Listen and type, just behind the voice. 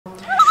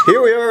Here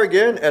we are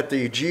again at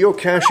the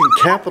Geocaching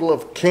Capital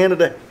of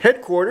Canada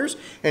headquarters,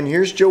 and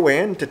here's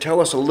Joanne to tell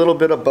us a little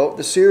bit about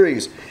the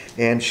series.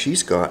 And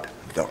she's got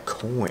the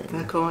coin.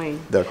 The coin.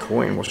 The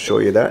coin. We'll show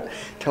you that.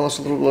 Tell us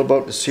a little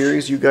about the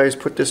series. You guys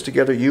put this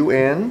together, you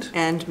and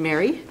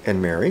Mary. And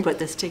Mary. Put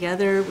this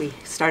together. We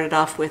started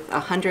off with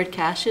 100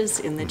 caches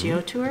in the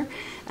Geo Tour,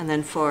 and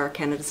then for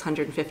Canada's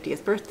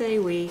 150th birthday,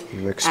 we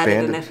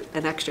added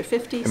an extra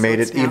 50. It made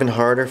it even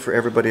harder for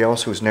everybody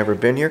else who's never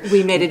been here.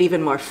 We made it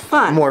even more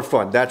fun. More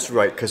fun, that's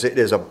right, because it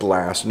is a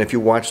blast. And if you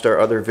watched our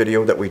other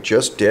video that we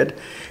just did,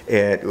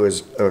 it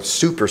was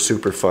super,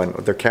 super fun.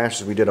 The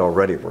caches we did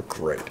already were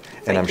great.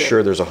 And I'm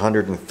sure there's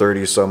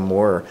 130 some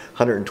more,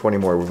 120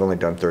 more. We've only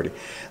done 30.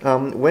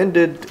 When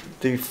did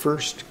the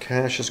first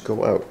caches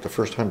go out, the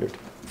first 100?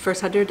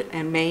 First 100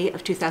 in May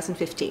of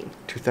 2015.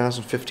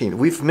 2015.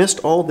 We've missed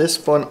all this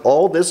fun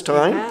all this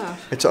time. Yeah.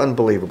 It's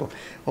unbelievable.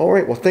 All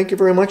right, well, thank you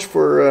very much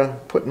for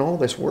putting all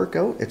this work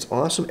out. It's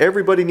awesome.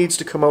 Everybody needs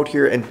to come out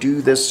here and do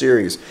this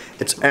series.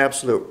 It's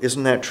absolute.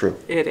 Isn't that true?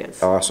 It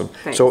is. Awesome.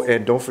 Thanks. So,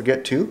 and don't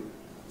forget to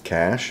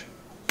Cache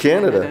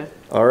Canada.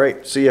 All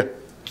right, see ya.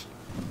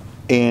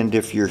 And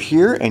if you're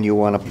here and you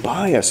want to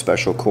buy a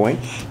special coin,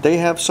 they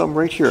have some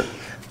right here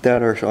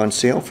that are on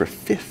sale for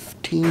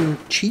 15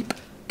 cheap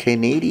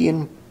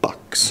Canadian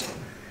bucks.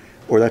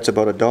 Or that's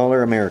about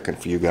 $1 American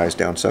for you guys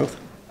down south.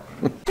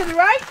 To the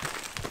right?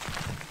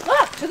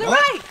 Look, to the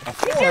right!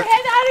 Get your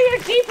head out of your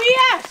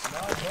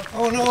GPS!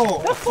 Oh no,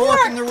 a fork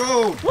in the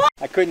road!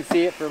 I couldn't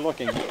see it for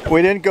looking.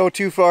 We didn't go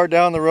too far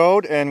down the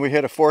road and we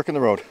hit a fork in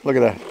the road. Look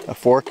at that, a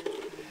fork.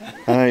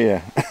 Oh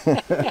yeah.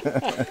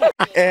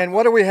 And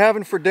what are we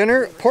having for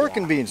dinner? Pork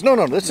and beans.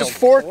 No, this is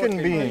fork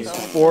and beans.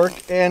 Fork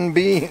and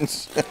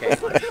beans. Okay.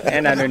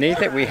 And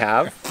underneath it we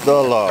have the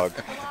log.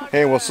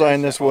 Hey, we'll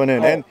sign this one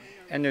in.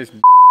 And there's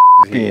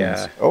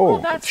beans. Oh,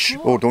 that's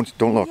cool.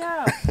 Don't look.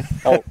 Yeah.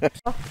 Oh.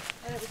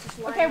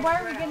 Okay,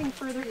 why are we getting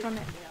further from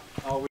it?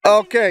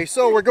 Okay,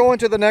 so we're going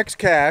to the next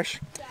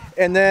cache.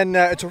 And then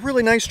it's a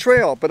really nice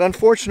trail, but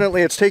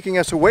unfortunately it's taking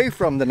us away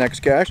from the next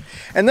cache.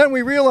 And then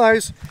we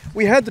realize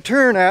we had to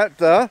turn at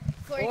the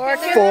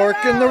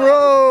fork in the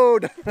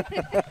road.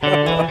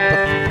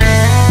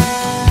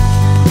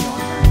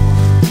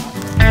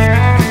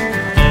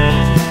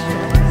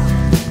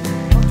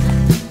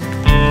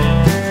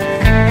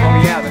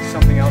 Oh yeah, there's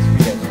something else we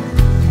did.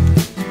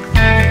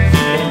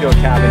 Into a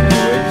cabin in the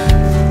woods.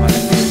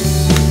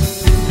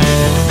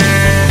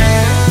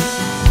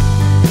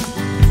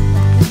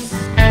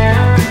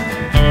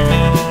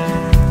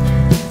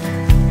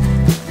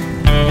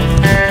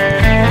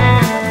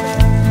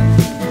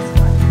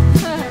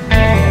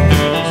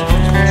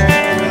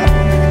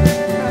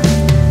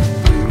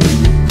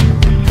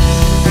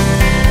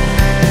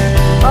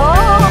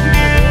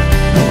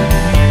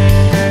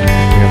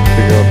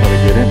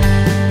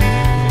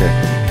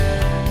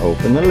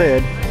 Open the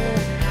lid,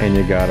 and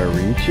you gotta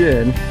reach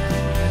in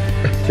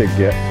to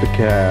get the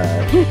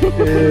cache.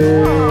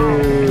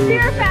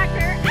 Fear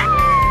factor!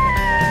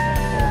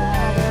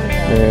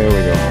 There we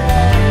go.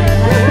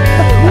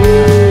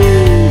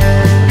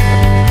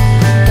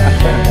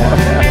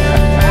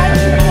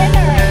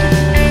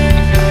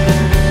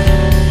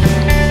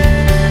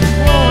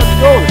 Let's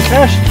go, the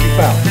cache to be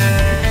found.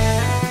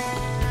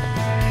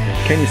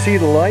 Can you see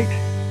the light?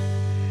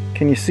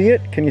 Can you see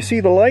it? Can you see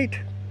the light?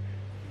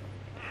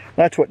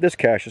 That's what this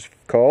cache is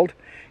called.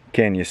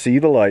 Can you see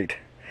the light?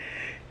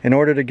 In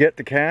order to get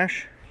the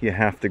cache, you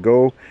have to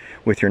go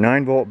with your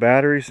 9-volt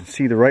batteries and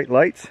see the right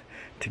lights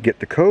to get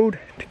the code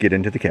to get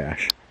into the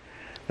cache.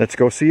 Let's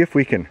go see if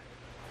we can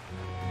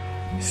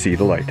see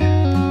the light.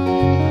 Yeah,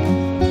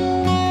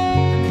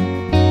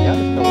 it's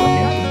still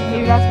working.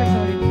 Maybe that's for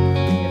somebody.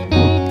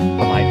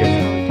 Oh my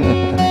goodness.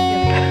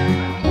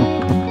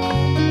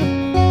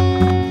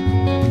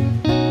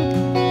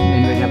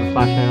 Anybody have a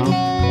flashlight on?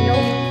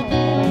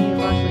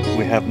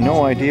 We have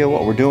no idea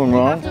what we're doing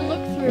wrong.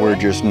 We're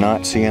just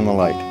not seeing the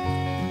light.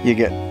 You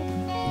get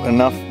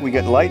enough, we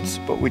get lights,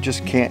 but we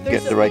just can't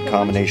get the right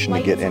combination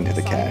to get into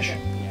the cache.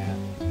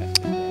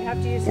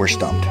 We're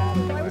stumped.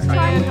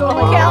 Thank you so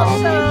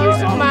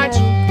much.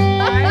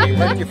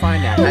 Where did you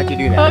find that? How'd you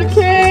do that?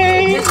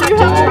 Okay. You have to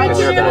touch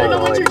it. I don't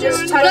know what you're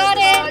doing. Got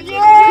it.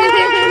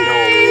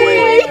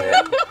 Yay!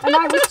 And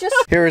I was just...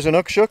 Here is an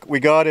Nookshook. We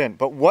got in.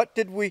 But what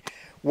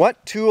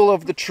tool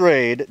of the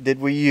trade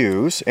did we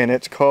use? And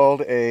it's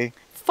called a...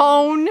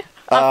 Phone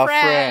a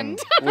friend.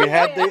 We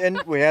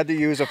had to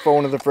use a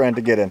phone of the friend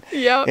to get in.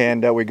 Yep.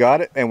 And we got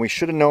it, and we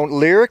should have known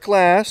Lyric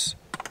Lass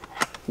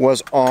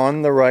was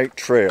on the right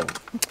trail,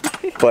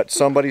 but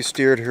somebody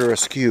steered her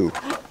askew.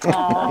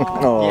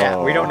 Oh.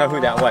 Yeah, we don't know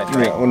who that was,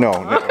 right? No.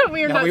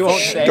 We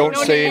won't say. Don't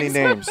say any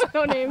names.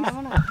 No names.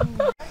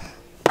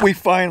 We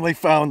finally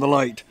found the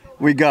light.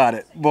 We got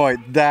it. Boy,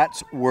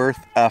 that's worth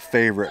a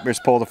favorite.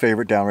 Just pull the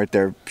favorite down right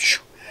there.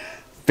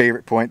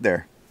 Favorite point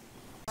there.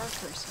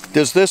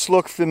 Does this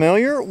look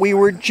familiar? We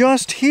were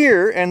just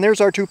here, and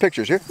there's our two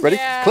pictures. Here, ready?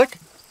 Yeah. Click.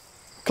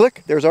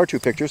 Click. There's our two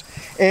pictures.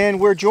 And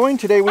we're joined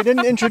today, we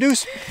didn't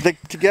introduce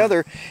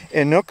together,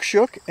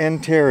 Nookshook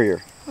and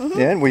Terrier.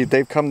 And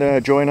they've come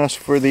to join us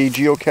for the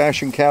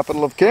Geocaching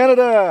Capital of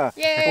Canada.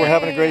 Yay! We're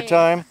having a great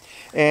time.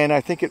 And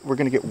I think we're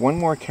going to get one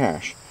more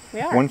cache.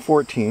 Yeah.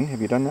 114.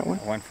 Have you done that one?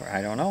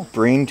 I don't know.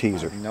 Brain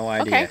teaser. No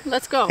idea. Okay,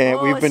 let's go. And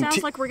Oh, it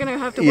sounds like we're going to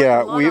have to work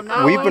a lot on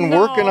that. we've been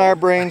working our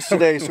brains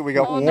today, so we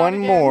got one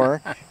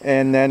more,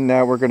 and then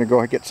we're going to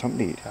go get something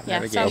to eat.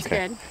 Yeah, sounds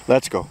good.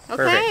 Let's go.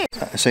 Okay.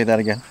 Say that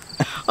again.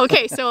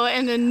 Okay, so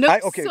and the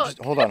Nook Okay,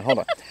 just hold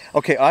on.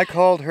 Okay, I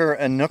called her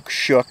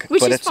Inukshuk,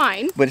 which but is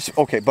fine. But it's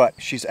okay, but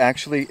she's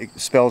actually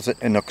spells it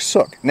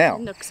Inuksuk. Now,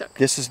 Inuksuk.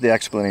 this is the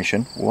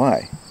explanation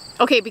why.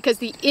 Okay, because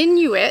the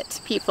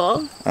Inuit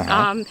people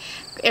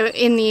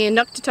in the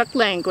Inuktitut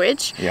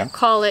language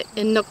call it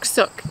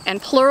Inuksuk, and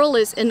plural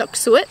is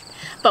Inuksuit.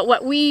 But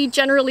what we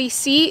generally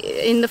see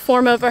in the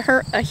form of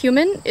a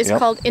human is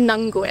called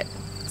Inunguit.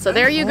 So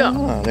there you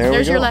go.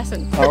 There's your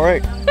lesson. All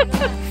right.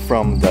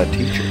 From the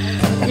teacher.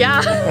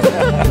 Yeah.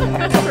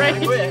 That's right.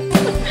 Thank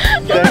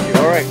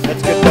you. All right,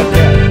 let's get that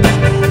down.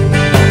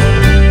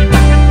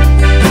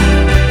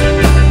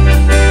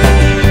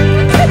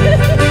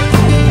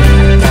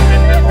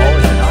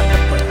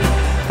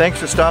 Thanks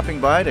for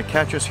stopping by to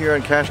catch us here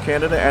in Cache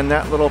Canada and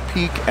that little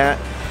peek at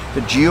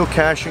the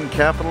Geocaching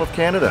Capital of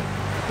Canada.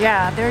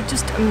 Yeah, they're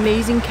just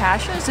amazing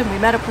caches, and we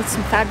met up with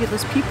some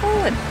fabulous people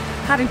and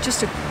had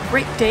just a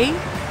great day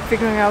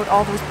figuring out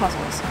all those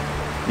puzzles.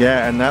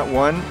 Yeah, and that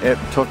one, it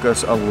took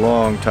us a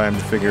long time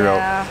to figure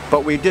out,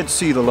 but we did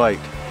see the light.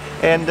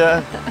 And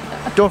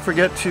don't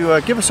forget to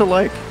give us a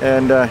like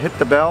and hit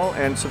the bell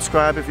and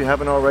subscribe if you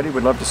haven't already.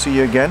 We'd love to see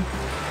you again.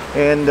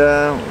 And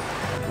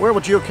where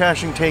will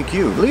geocaching take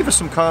you? Leave us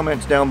some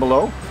comments down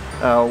below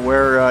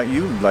where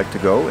you'd like to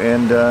go,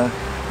 and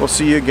we'll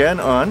see you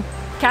again on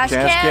Cache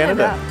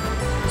Canada.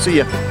 See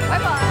ya.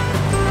 Bye-bye.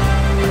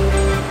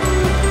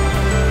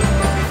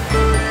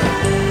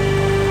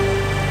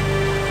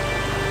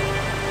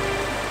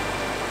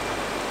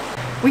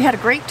 We had a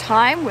great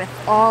time with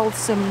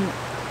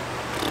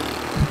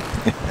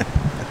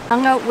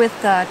hung out with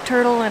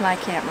Turtle, and I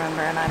can't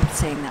remember, and I'm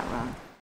saying that wrong.